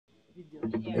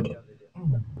Yeah.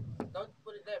 Don't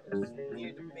put it there, but just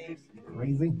near the face.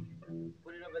 Crazy.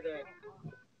 Put it over there.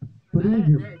 Put it in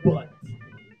your butt.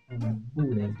 That's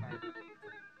Booty. fine.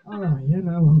 Oh, you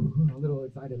know, a little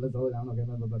excited. Let's hold down. Okay,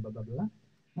 blah, blah, blah, blah, blah,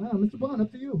 blah. Mr. Bond,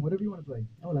 up to you. Whatever you want to play.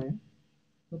 Hola, eh?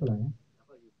 What pala, eh?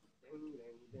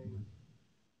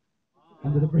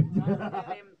 Under the bridge.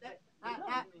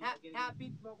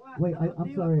 Wait,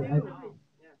 I'm sorry.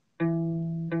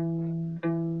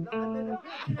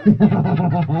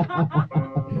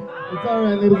 It's all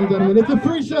right, ladies and gentlemen. It's a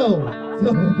free show.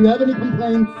 So if you have any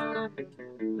complaints,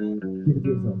 keep it to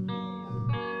yourself.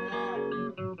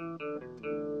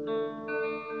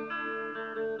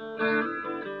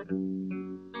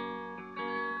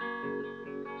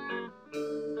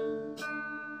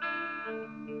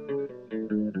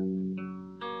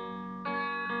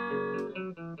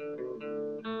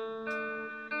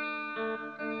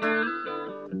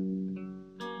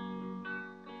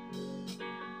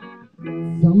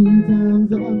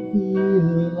 Sometimes I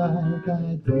feel like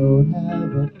I don't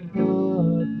have a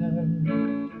partner.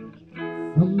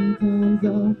 Sometimes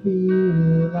I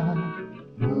feel like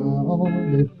my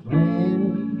only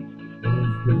friend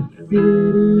is the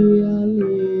city I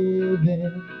live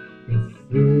in, the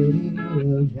city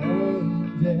of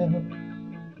angels.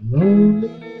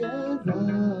 Lonely as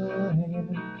I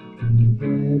am,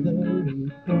 together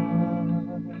we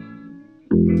cry.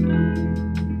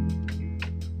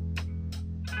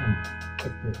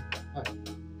 That's great. All right.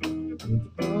 It's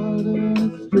out on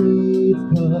the streets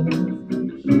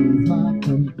 'cause she's my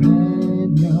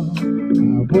companion. I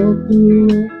walk through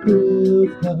her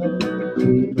fields 'cause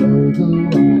she knows who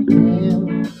I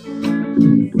am.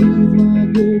 She sees my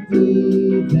good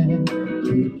deeds and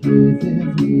she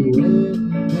kisses me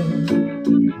when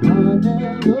I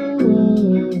never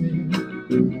worry.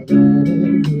 Now that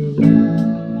is a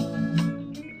lie.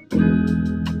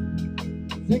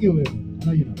 Sing it with me. I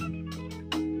know you know.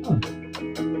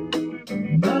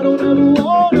 I don't ever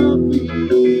wanna feel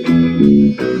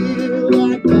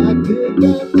like I did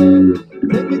nothing.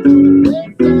 Take me to the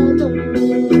place I love.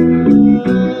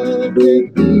 Take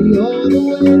me all the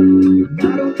way. I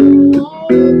don't ever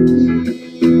wanna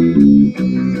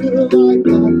feel like I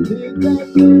did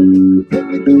nothing. Take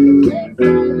me to the place I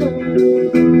love.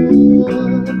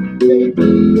 Take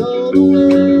me all the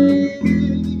way.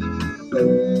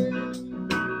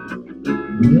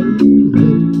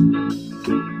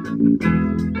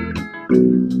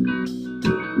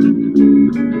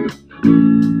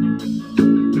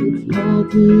 It's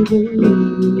hard to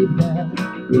believe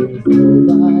that there's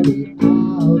nobody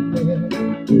out there.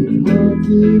 It's hard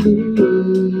to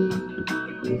believe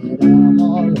that I'm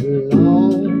all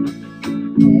alone.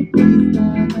 At least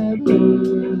I have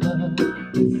your love.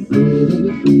 The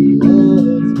city she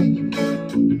loves me.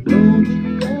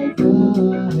 Lonely as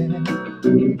I am,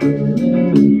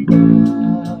 together we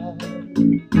cry.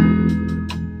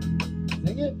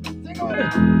 Sing it, sing it with me.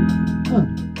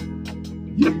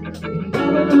 Yeah. And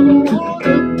I don't ever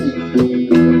wanna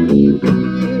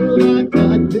feel like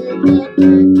I did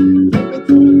nothing. Take me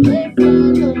to the place I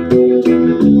love.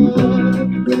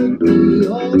 Take me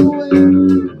all the way.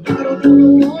 I don't ever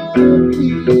wanna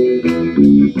feel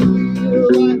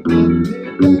like I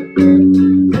did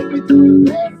nothing. Take me to the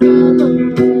place I love.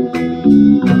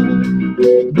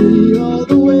 Take me all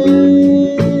the way.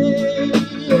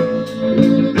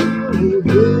 Oh,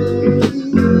 yeah.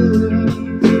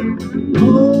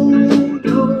 Oh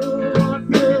no, I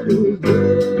said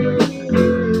yeah.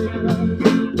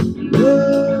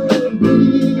 Love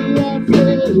me, I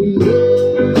said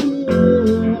yeah.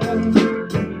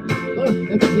 Oh,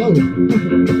 that's slow.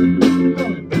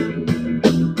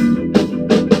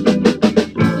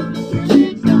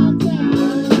 Bridge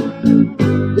downtown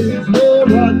is where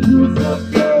I do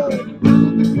some good.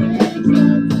 Bridge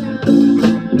downtown,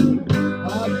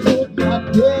 I could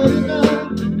not get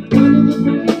enough. Under the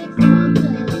bridge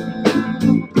downtown,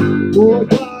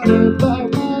 forgot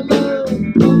about my love.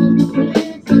 Under the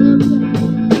bridge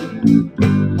downtown,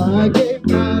 I gave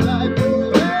my life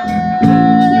away.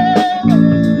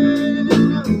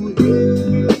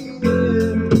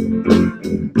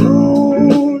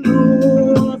 Oh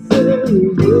no, I said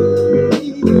yeah.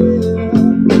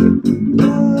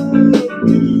 Love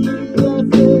me, I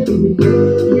said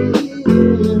yeah.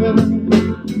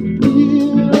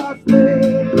 Here I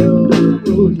stay,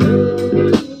 oh yeah.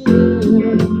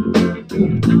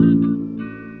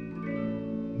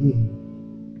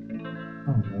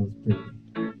 Oh, that was pretty.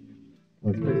 That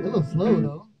was pretty. A little slow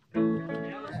though.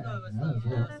 Yeah, it was slow, it was Yeah, slow. that was Yeah, it slow. was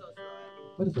so slow.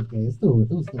 But it's okay.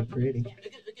 It was still pretty.